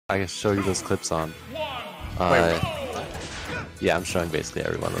I can show you those clips on. Yeah, I'm showing basically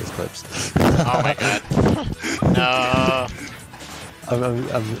every one of those clips. Oh my god. No.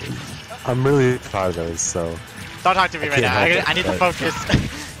 I'm really proud of those. So. Don't talk to me right now. I need to focus.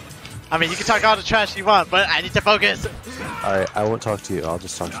 I mean, you can talk all the trash you want, but I need to focus. All right, I won't talk to you. I'll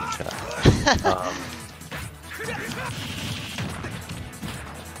just talk to the chat.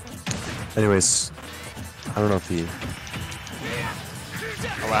 Anyways, I don't know if you.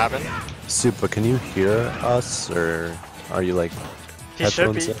 What happened? Super, can you hear us, or are you like he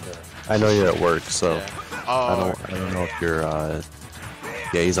headphones? Should be. I know you're at work, so yeah. Oh, I don't know if you're.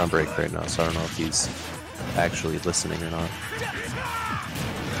 Yeah, he's on break right now, so I don't know if he's actually listening or not.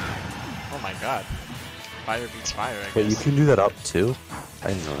 Oh my god. Fire beats fire, I guess. Wait, you can do that up too? I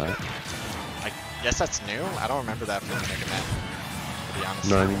didn't know that. I guess that's new? I don't remember that from Mega Man, to be honest.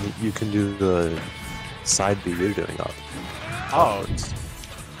 No, I mean, you can do the side B you're doing up. Oh.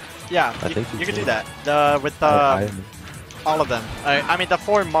 Yeah, I think you can do that. With all of them. I mean, the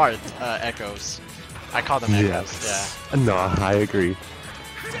 4 Mart echoes. I call them echoes, yeah. No, I agree.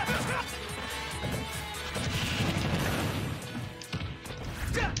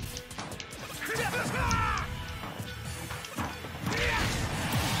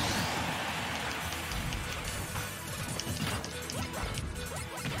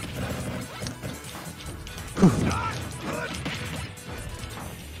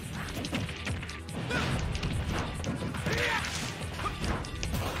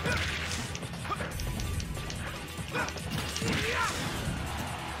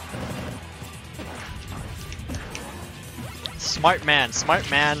 Smart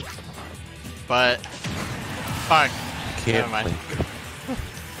man, but fuck. Can't. Never mind.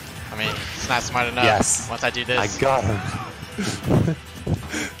 I mean, it's not smart enough. Yes. Once I do this, I got him.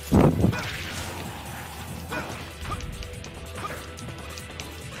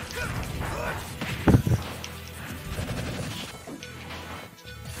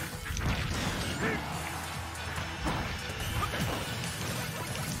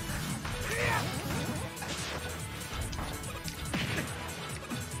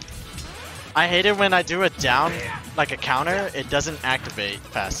 I hate it when I do a down, like a counter, it doesn't activate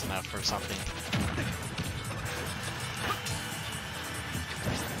fast enough or something.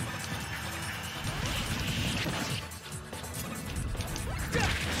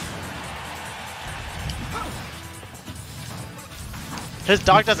 His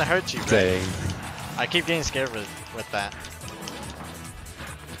dog doesn't hurt you, right? Dang. I keep getting scared with that.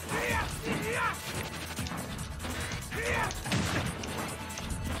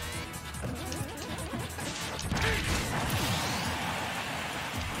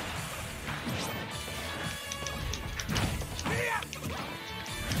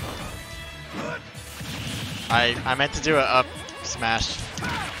 I meant to do an up smash.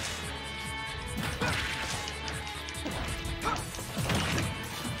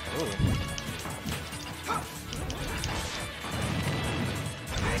 Ooh.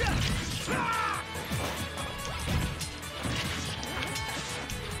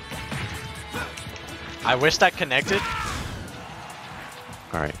 I wish that connected.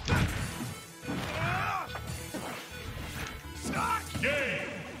 All right.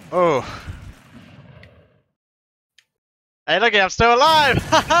 Oh. Hey, look, I'm still alive!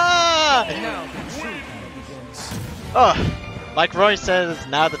 Oh, like Roy says,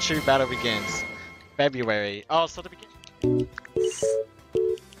 now the true battle begins. February. Oh, so the beginning.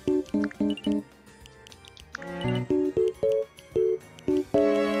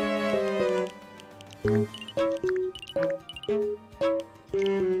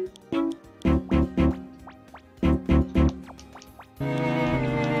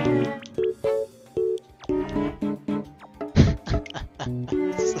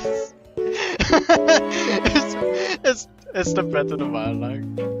 It's the breath of the wild, like.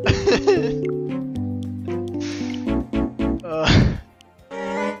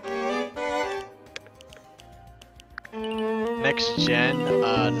 Next gen,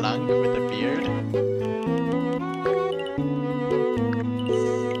 Lunk with a beard.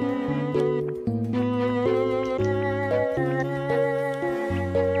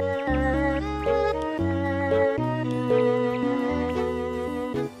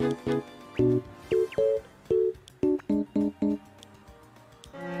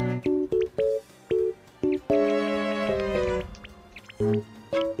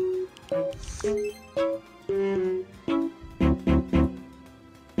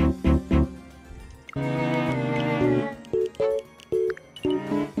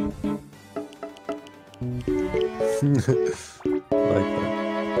 Like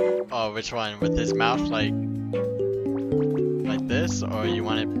that. Oh, which one? With his mouth like this? this, or you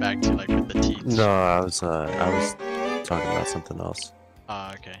want it back to like with the teeth? No, I was talking about something else.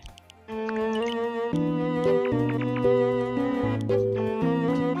 Oh, okay.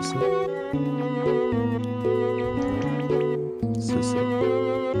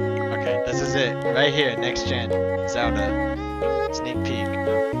 Okay, this is it. Right here, next gen. Zelda. Sneak peek.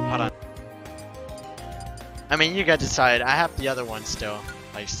 Hold on. I mean, you guys decide. I have the other one still.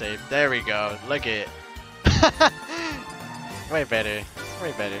 Like, saved. There we go. Look at it. Way better.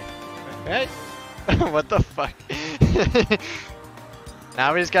 Way better. Right? What the fuck?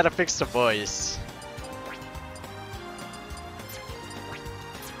 Now we just gotta fix the voice.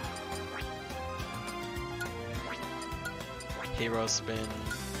 Hero spin.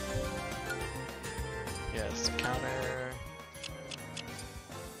 Yes, counter.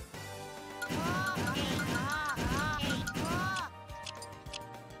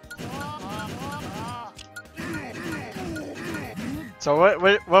 So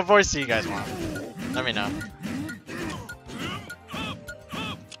what voice do you guys want? Let me know.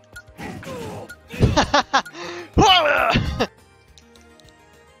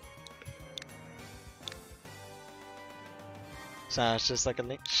 Sounds just like a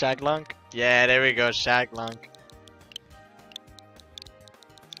link. SHLONK? Yeah, there we go, SHLONK.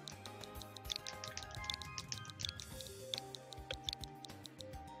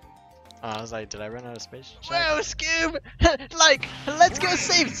 Oh, I was like, did I run out of space? Whoa, Scoob! Like, let's go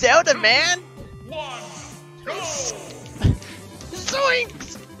save Zelda, man!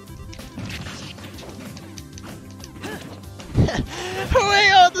 Zoinks!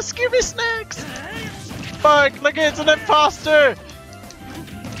 Away all the Scooby snacks! Fuck, look, it's an imposter!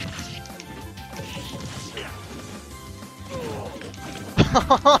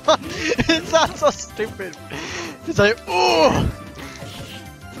 It sounds so stupid. It's like, ooh!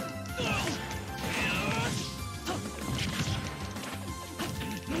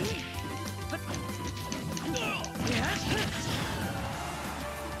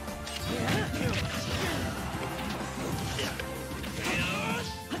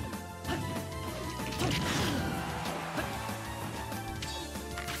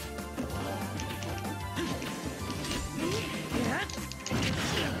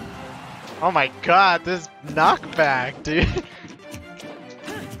 Oh my god, this knockback, dude.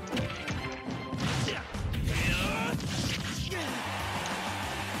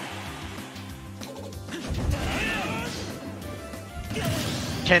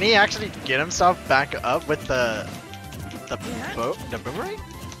 Can he actually get himself back up with the boomerang?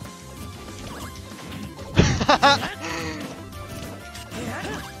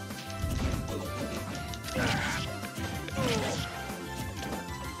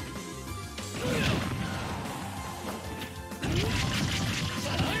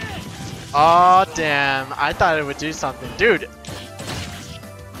 Oh damn, I thought it would do something. Dude!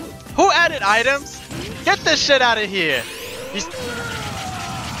 Who added items? Get this shit out of here!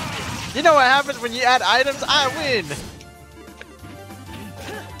 You know what happens when you add items? I win!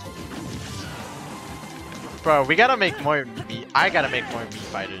 Bro, we gotta make more meat. I gotta make more meat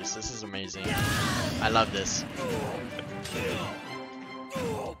fighters. This is amazing. I love this.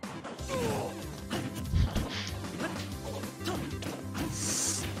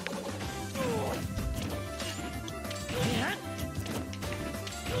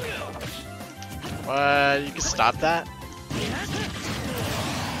 What? You can stop that?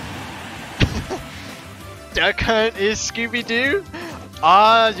 Duck Hunt is Scooby-Doo?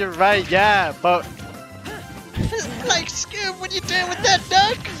 Ah, you're right, yeah, but... like, Scoob, what you doing with that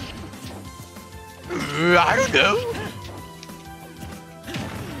duck? I don't know.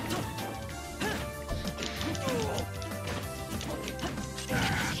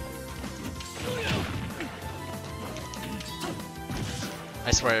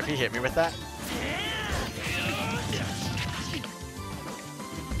 I swear, if he hit me with that...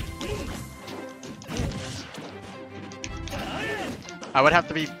 I would have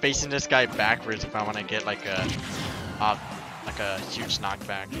to be facing this guy backwards if I want to get like a huge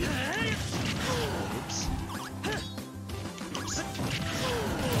knockback. Oops.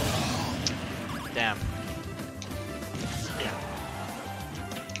 Damn.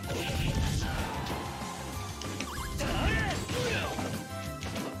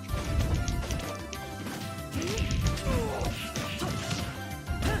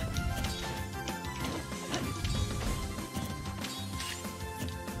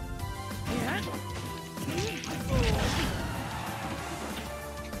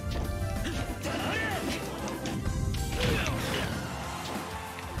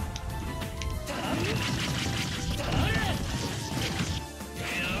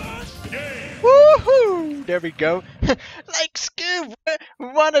 Woohoo! There we go. Like Scoob,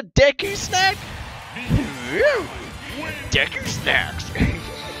 want a Deku snack? Deku snacks.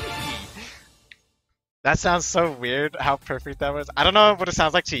 That sounds so weird, how perfect that was. I don't know what it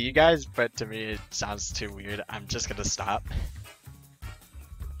sounds like to you guys, but to me it sounds too weird. I'm just gonna stop.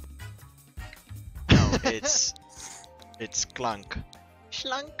 No, it's Shlunk.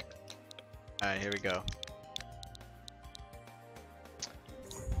 Shlunk. Alright, here we go.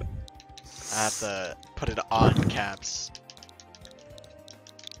 I have to put it on caps.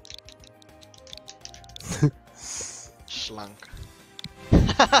 Shlunk.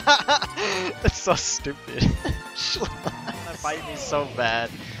 That's so stupid. That bite me so bad.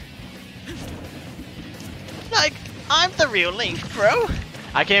 Like, I'm the real Link, bro.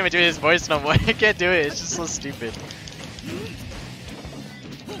 I can't even do his voice no more. I can't do it. It's just so stupid.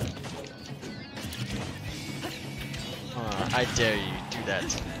 I dare you, do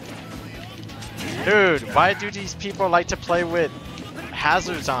that. Dude, why do these people like to play with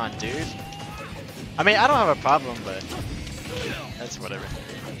hazards on, dude? I mean, I don't have a problem, but that's whatever.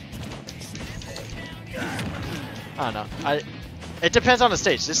 I don't know. It depends on the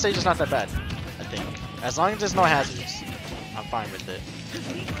stage. This stage is not that bad, I think. As long as there's no hazards, I'm fine with it.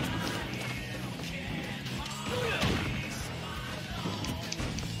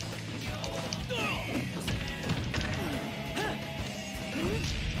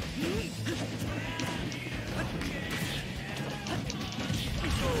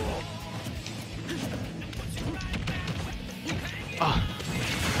 Oh.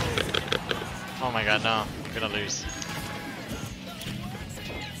 Oh my god, no. I'm gonna lose.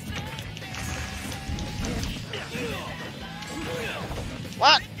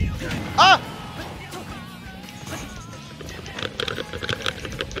 What? Oh!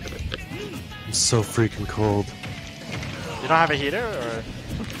 I'm so freaking cold. You don't have a heater, or?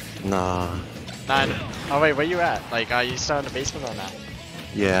 Nah. Nah. Oh wait, where you at? Like, are you still in the basement or not?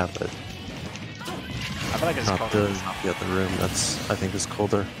 Yeah, but I feel like it's not colder. the other room. I think is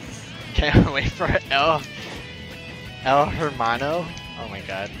colder. Can't wait for El Hermano. Oh my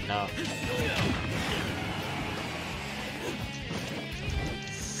god, no.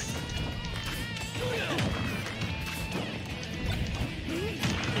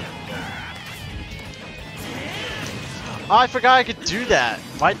 Oh, I forgot I could do that.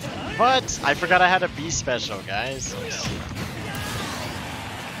 What? What? I forgot I had a B special, guys.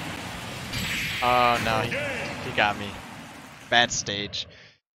 Oh no, he got me. Bad stage.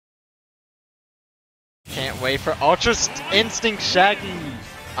 Can't wait for Ultra Instinct Shaggy.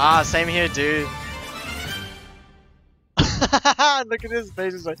 Ah, same here, dude. Look at his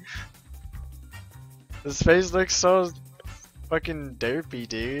face. It's like, his face looks so fucking derpy,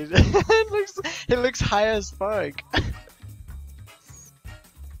 dude. it looks high as fuck.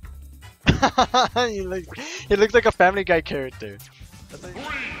 he looks like a Family Guy character.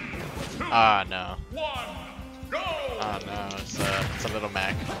 Ah, no. Oh no, it's a little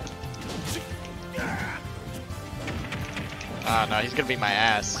Mac. Ah, no, he's gonna beat my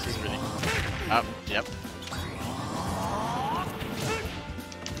ass. He's really. Oh, yep.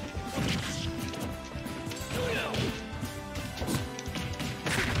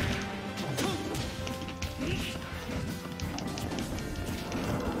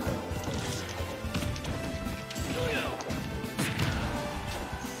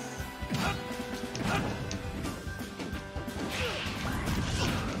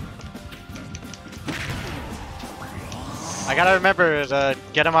 I gotta remember to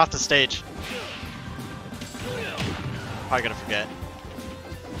get him off the stage. Probably gonna forget.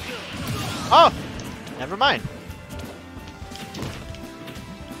 Oh! Never mind.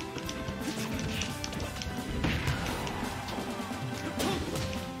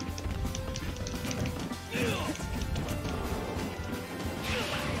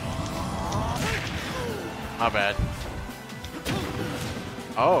 My bad.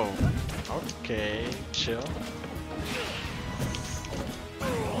 Oh. Okay. Chill.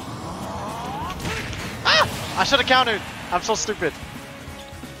 I should have countered. I'm so stupid.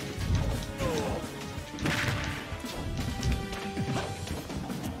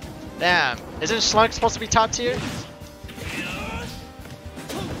 Damn. Isn't Shlunk supposed to be top tier?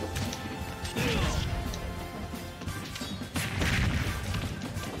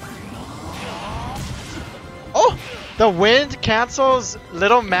 Oh! The wind cancels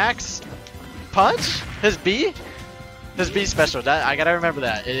Little Mac's punch? His B? His B special. That I gotta remember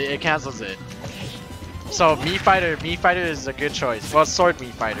that. It cancels it. So Mii Fighter is a good choice. Well, Sword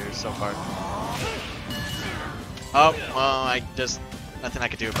Mii Fighter so far. Oh, well, nothing I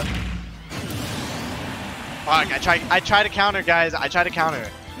could do about it. Fuck, I tried to counter, guys. I tried to counter,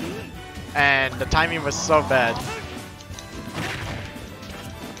 and the timing was so bad.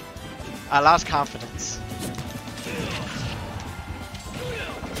 I lost confidence.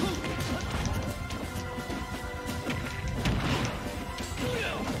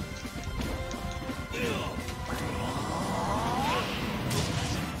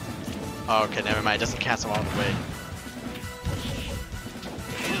 Oh, okay, never mind. It doesn't cancel all the way.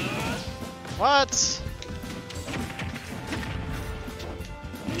 What?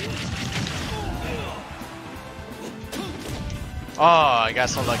 Oh, I got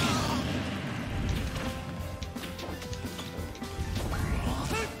so lucky.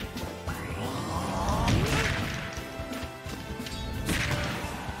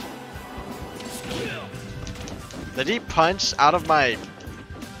 Did he punch out of my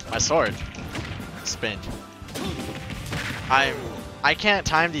sword? Spin. I can't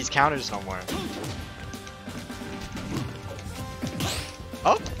time these counters no more.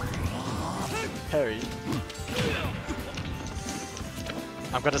 Oh! Parry.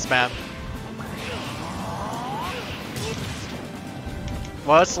 I'm gonna spam.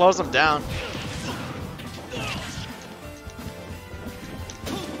 Well, it slows him down.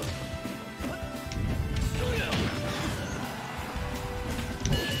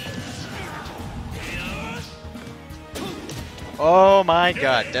 Oh my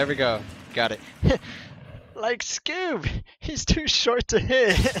god, there we go. Got it. Like Scoob, he's too short to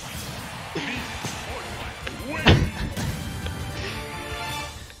hit.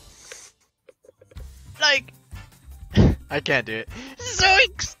 Like, I can't do it.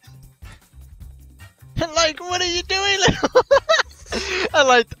 Zoinks! Like, what are you doing, little? I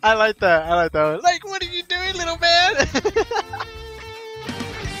like that. I like that one. Like, what are you doing, little man?